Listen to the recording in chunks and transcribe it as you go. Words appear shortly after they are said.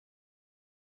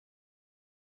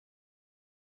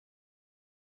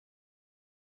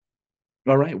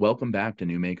All right, welcome back to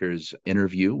Newmaker's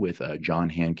interview with John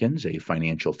Hankins, a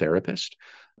financial therapist.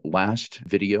 Last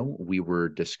video, we were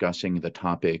discussing the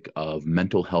topic of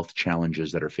mental health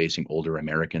challenges that are facing older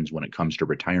Americans when it comes to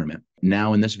retirement.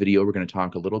 Now, in this video, we're going to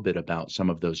talk a little bit about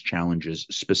some of those challenges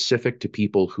specific to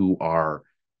people who are,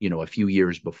 a few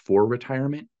years before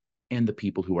retirement and the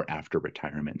people who are after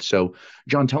retirement. So,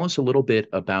 John, tell us a little bit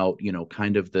about,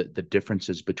 kind of the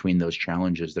differences between those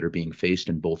challenges that are being faced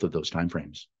in both of those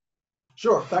timeframes.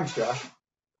 Sure. Thanks, Josh.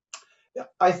 Yeah,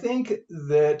 I think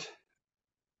that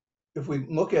if we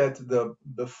look at the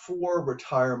before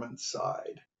retirement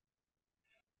side,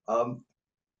 um,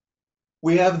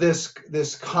 we have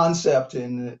this concept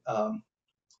in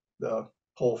the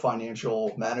whole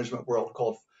financial management world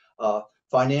called uh,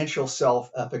 financial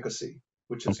self-efficacy,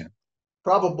 which Okay. is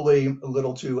probably a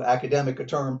little too academic a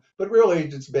term, but really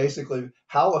it's basically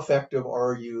how effective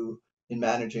are you in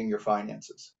managing your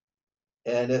finances?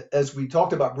 And as we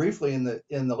talked about briefly in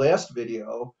the last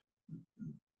video,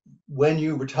 when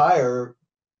you retire,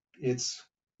 it's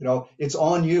it's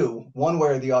on you one way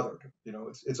or the other.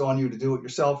 It's on you to do it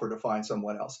yourself or to find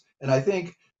someone else. And I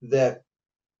think that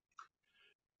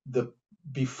the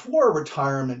before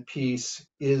retirement piece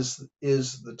is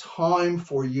the time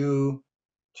for you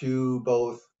to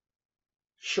both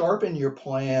sharpen your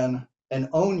plan and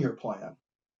own your plan.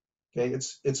 Okay,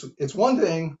 it's one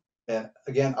thing, and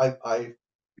again, I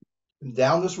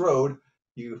down this road,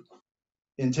 you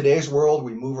in today's world,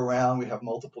 we move around, we have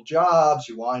multiple jobs,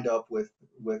 you wind up with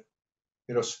you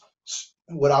know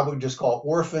what I would just call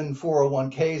orphan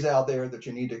 401ks out there that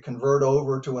you need to convert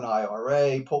over to an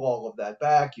IRA, pull all of that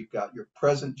back. You've got your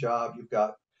present job, you've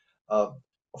got a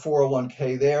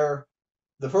 401k there.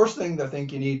 The first thing that I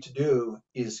think you need to do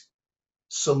is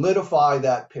solidify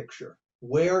that picture.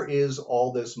 Where is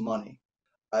all this money?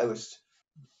 I was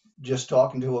just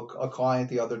talking to a client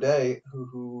the other day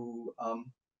one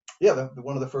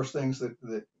of the first things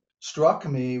that struck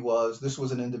me was this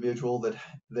was an individual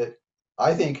that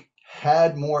I think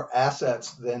had more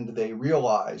assets than they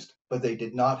realized, but they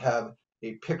did not have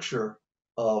a picture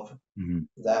of Mhm.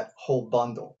 that whole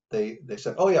bundle. They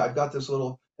said, "Oh yeah, I've got this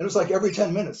little." It was like every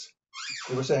 10 minutes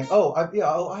they were saying, "Oh,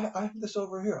 I have this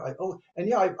over here.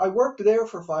 I worked there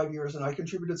for 5 years and I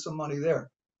contributed some money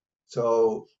there."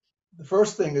 So the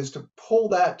first thing is to pull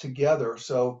that together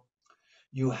so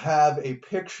you have a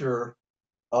picture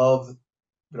of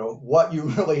what you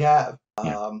really have,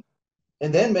 Yeah.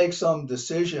 and then make some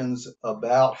decisions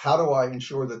about how do I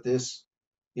ensure that this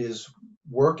is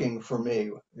working for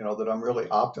me, that I'm really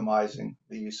optimizing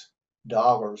these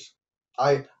dollars.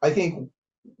 I think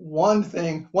one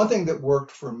thing that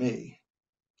worked for me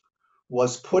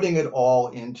was putting it all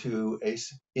into a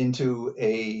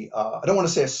I don't want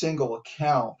to say a single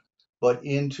account, but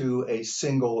into a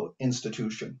single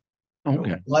institution.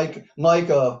 Okay. Like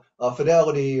a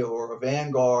Fidelity or a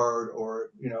Vanguard or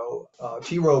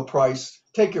T. Rowe Price,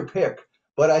 take your pick.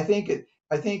 But I think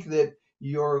that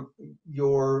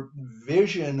your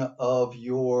vision of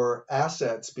your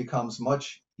assets becomes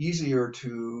much easier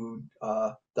to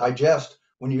digest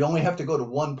when you only have to go to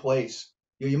one place.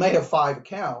 You may have five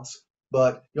accounts,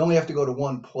 but you only have to go to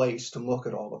one place to look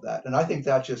at all of that. And I think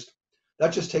that just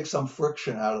takes some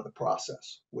friction out of the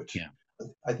process, which Yeah.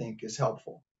 I think is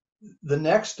helpful. The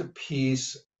next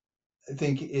piece, I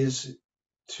think, is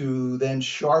to then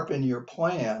sharpen your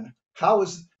plan.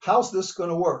 How's this going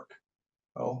to work?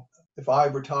 Oh, if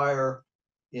I'm going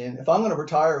to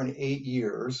retire in 8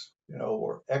 years,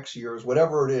 or X years,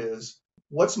 whatever it is,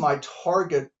 what's my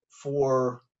target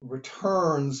for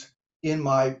returns in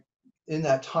my in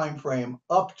that time frame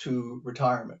up to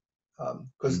retirement?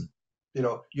 Because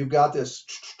Mm. you've got this,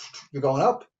 you're going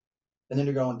up and then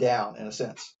you're going down in a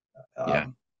sense. Yeah.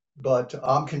 Um, but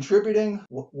I'm contributing.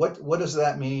 What does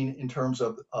that mean in terms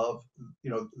of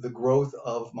the growth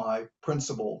of my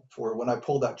principal for when I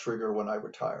pull that trigger when I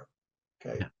retire?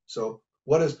 Okay, Yeah. so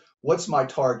what's my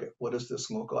target? What does this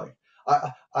look like?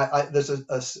 There's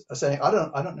a saying. I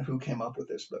don't know who came up with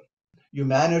this, but you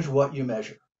manage what you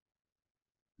measure.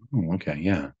 Oh, okay.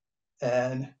 Yeah.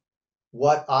 And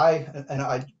what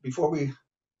I before we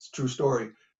it's a true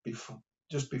story, before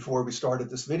just before we started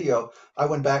this video, I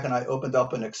went back and I opened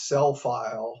up an Excel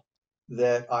file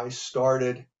that I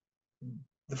started.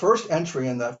 The first entry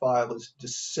in that file is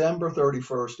December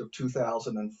 31st of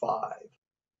 2005,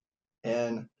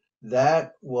 and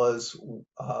that was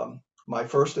my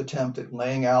first attempt at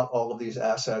laying out all of these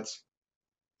assets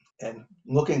and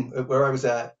looking at where I was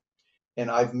at,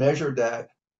 and I've measured that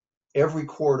every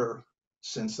quarter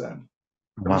since then.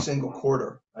 Every Wow. single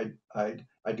quarter, I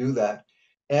do that,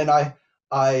 and I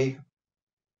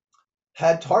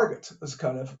had targets. It was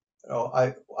kind of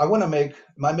I want to make,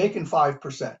 am I making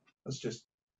 5%? Let's just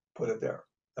put it there.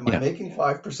 Am I Yeah. making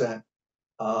 5%?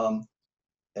 Um,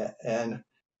 and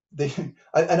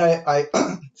I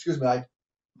excuse me, I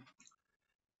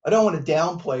don't want to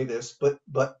downplay this, but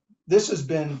this has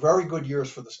been very good years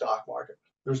for the stock market.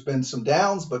 There's been some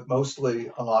downs, but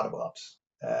mostly a lot of ups.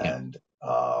 Yeah. And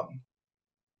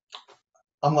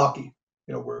I'm lucky.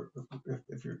 We're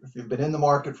if you've been in the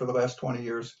market for the last 20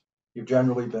 years, you've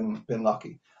generally been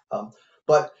lucky.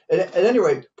 But at any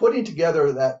rate, putting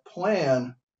together that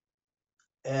plan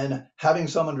and having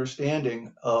some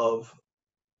understanding of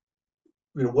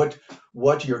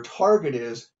what your target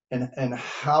is and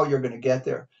how you're going to get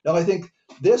there. Now, I think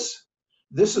this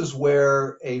this is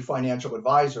where a financial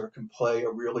advisor can play a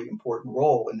really important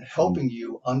role in Mm. helping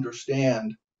you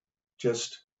understand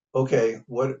just, okay,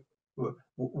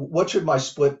 what should my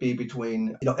split be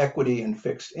between equity and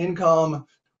fixed income?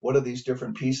 What are these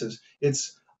different pieces?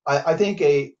 I think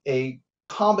a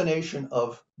combination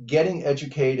of getting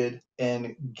educated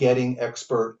and getting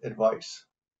expert advice.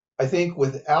 I think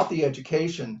without the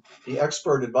education, the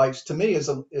expert advice to me is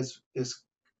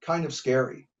kind of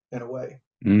scary in a way,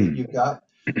 that Mm.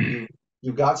 you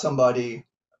you've got somebody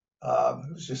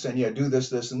who's just saying, yeah, do this,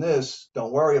 this, and this.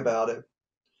 Don't worry about it.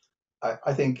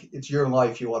 I think it's your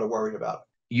life you ought to worry about.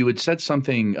 You had said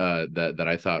something that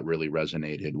I thought really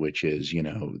resonated, which is,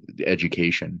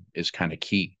 education is kind of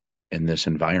key in this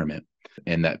environment,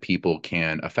 and that people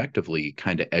can effectively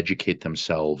kind of educate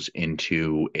themselves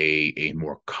into a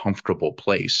more comfortable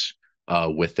place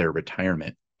with their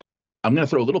retirement. I'm going to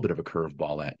throw a little bit of a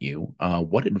curveball at you.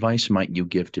 What advice might you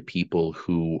give to people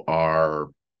who are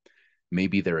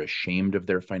maybe they're ashamed of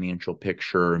their financial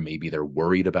picture, maybe they're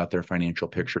worried about their financial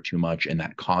picture too much, and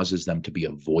that causes them to be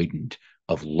avoidant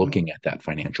of Mhm. looking at that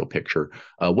financial picture?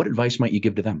 What advice might you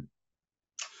give to them?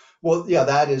 Well, yeah,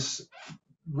 that is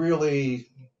really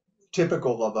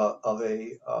typical of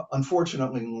a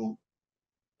unfortunately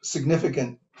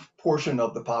significant portion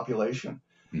of the population.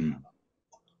 Mm.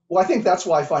 Well, I think that's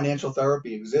why financial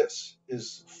therapy exists,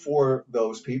 is for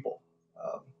those people.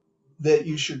 Um, that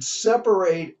you should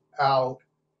separate out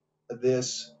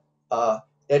this uh,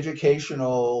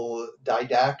 educational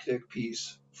didactic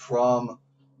piece from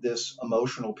this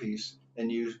emotional piece,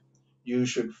 and you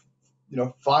should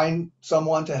find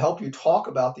someone to help you talk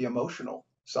about the emotional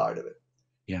side of it.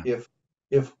 Yeah.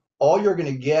 If all you're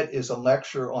going to get is a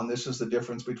lecture on this is the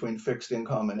difference between fixed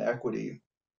income and equity,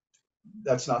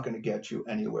 that's not going to get you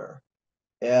anywhere.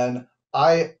 And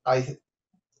I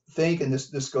think, and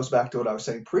this goes back to what I was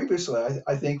saying previously,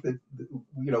 I think that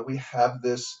we have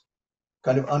this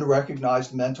kind of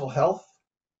unrecognized mental health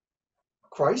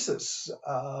crisis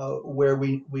where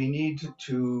we need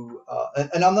to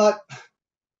and I'm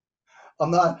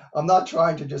not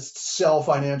trying to just sell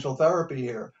financial therapy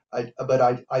here. But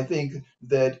I think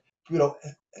that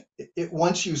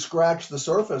once you scratch the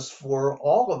surface, for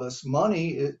all of us,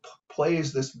 money, it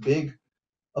plays this big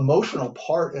emotional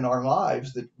part in our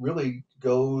lives that really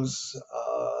goes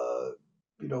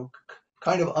you know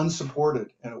kind of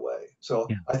unsupported in a way. So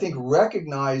Yeah. I think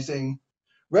recognizing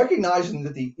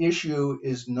that the issue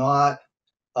is not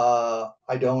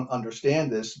I don't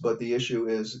understand this, but the issue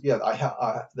is, yeah,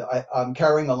 I'm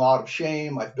carrying a lot of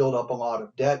shame. I've built up a lot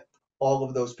of debt. All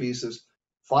of those pieces.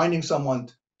 Finding someone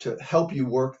to help you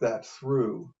work that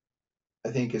through, I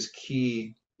think, is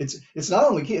key. It's not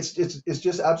only key. It's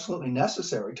just absolutely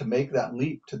necessary to make that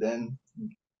leap to then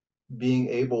being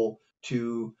able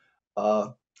to uh,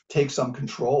 take some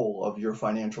control of your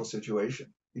financial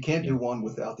situation. You can't Yeah. do one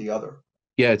without the other.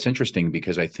 Yeah, it's interesting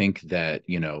because I think that,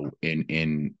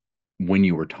 in when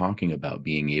you were talking about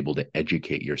being able to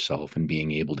educate yourself and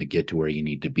being able to get to where you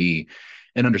need to be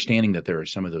and understanding that there are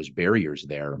some of those barriers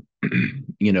there,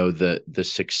 the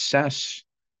success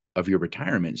of your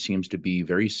retirement seems to be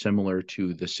very similar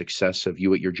to the success of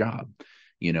you at your job.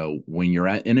 When you're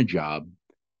in a job,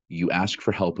 you ask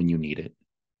for help when you need it.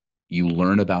 You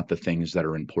learn about the things that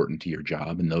are important to your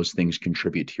job, and those things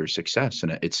contribute to your success.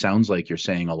 And it sounds like you're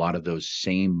saying a lot of those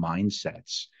same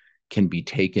mindsets can be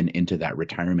taken into that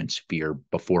retirement sphere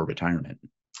before retirement.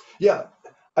 Yeah,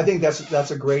 I think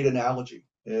that's a great analogy.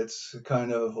 It's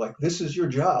kind of like, this is your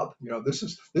job. This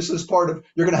is part of,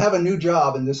 you're going to have a new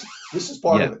job, and this is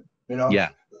part Yeah. of it. You know,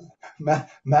 Yeah.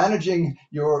 managing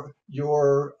your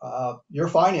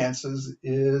finances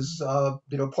is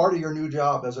part of your new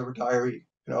job as a retiree.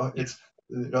 Yeah. It's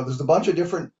there's a bunch of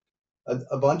different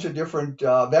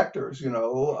vectors.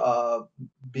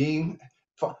 Being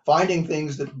finding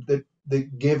things that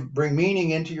bring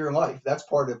meaning into your life. That's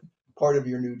part of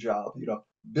your new job.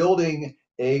 Building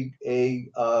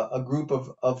a group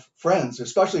of friends,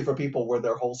 especially for people where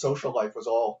their whole social life was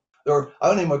all, or I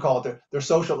don't even want to call it their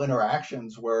social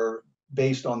interactions were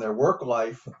based on their work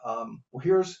life. Well,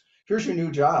 here's your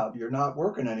new job. You're not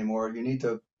working anymore. You need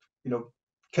to,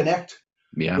 connect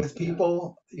Yeah. with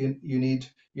people. You need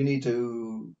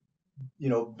to,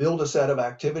 build a set of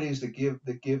activities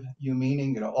that give you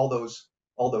meaning.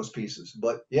 All those pieces.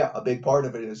 But yeah, a big part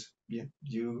of it is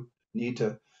you need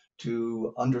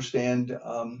to understand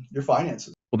your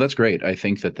finances. Well, that's great. I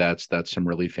think that that's some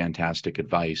really fantastic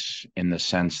advice in the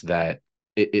sense that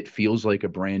it feels like a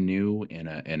brand new and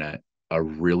a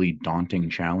really daunting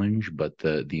challenge, but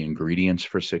the ingredients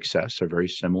for success are very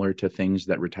similar to things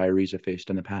that retirees have faced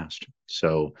in the past.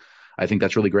 So I think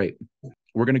that's really great.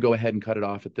 We're going to go ahead and cut it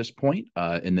off at this point.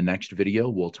 In the next video,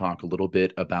 we'll talk a little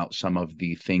bit about some of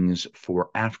the things for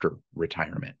after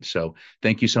retirement. So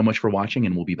thank you so much for watching,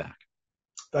 and we'll be back.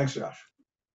 Thanks, Josh.